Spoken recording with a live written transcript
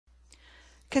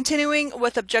Continuing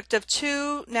with Objective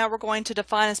 2, now we're going to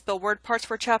define and spell word parts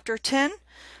for Chapter 10.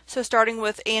 So starting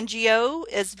with angio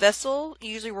is vessel,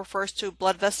 usually refers to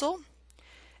blood vessel.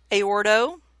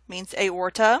 Aorto means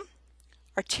aorta.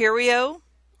 Arterio,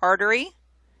 artery.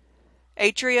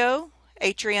 Atrio,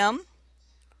 atrium.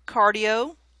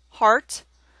 Cardio, heart.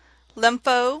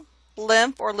 Lympho,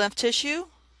 lymph or lymph tissue.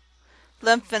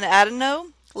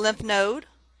 Lymphadenome, lymph node.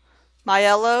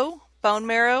 Myelo, bone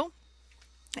marrow.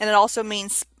 And it also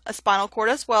means a spinal cord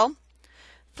as well.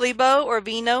 Phlebo or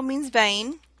veno means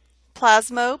vein.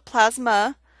 Plasmo,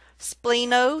 plasma.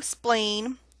 Spleno,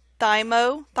 spleen.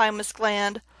 Thymo, thymus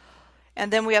gland.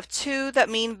 And then we have two that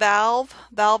mean valve,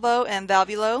 valvo and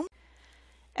valvulo.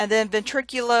 And then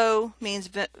ventriculo means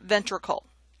ventricle.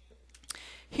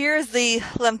 Here is the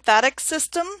lymphatic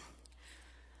system.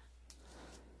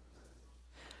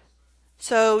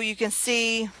 So you can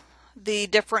see the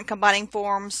different combining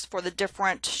forms for the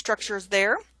different structures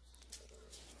there.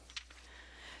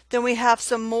 Then we have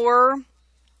some more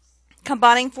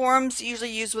combining forms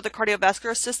usually used with the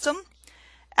cardiovascular system.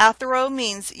 Athero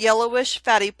means yellowish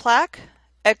fatty plaque.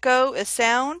 Echo is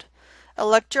sound.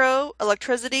 Electro,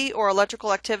 electricity or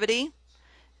electrical activity.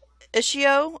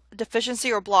 Ischio,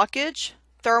 deficiency or blockage.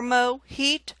 Thermo,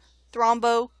 heat.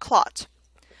 Thrombo, clot.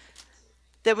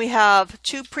 Then we have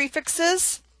two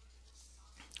prefixes.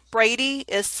 Brady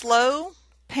is slow.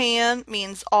 Pan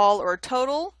means all or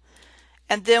total.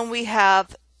 And then we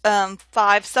have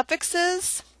 5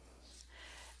 suffixes.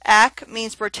 Ac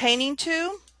means pertaining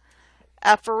to.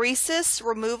 Apheresis,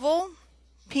 removal.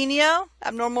 Penia,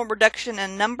 abnormal reduction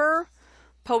in number.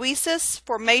 Poesis,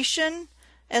 formation.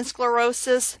 And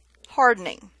sclerosis,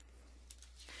 hardening.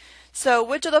 So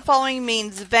which of the following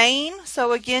means vein?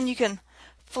 So again, you can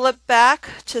flip back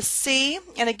to C.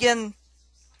 And again,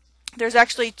 there's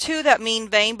actually 2 that mean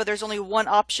vein, but there's only one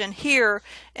option here,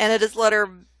 and it is letter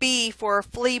B for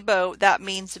phlebo. That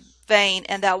means vein,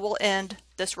 and that will end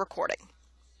this recording.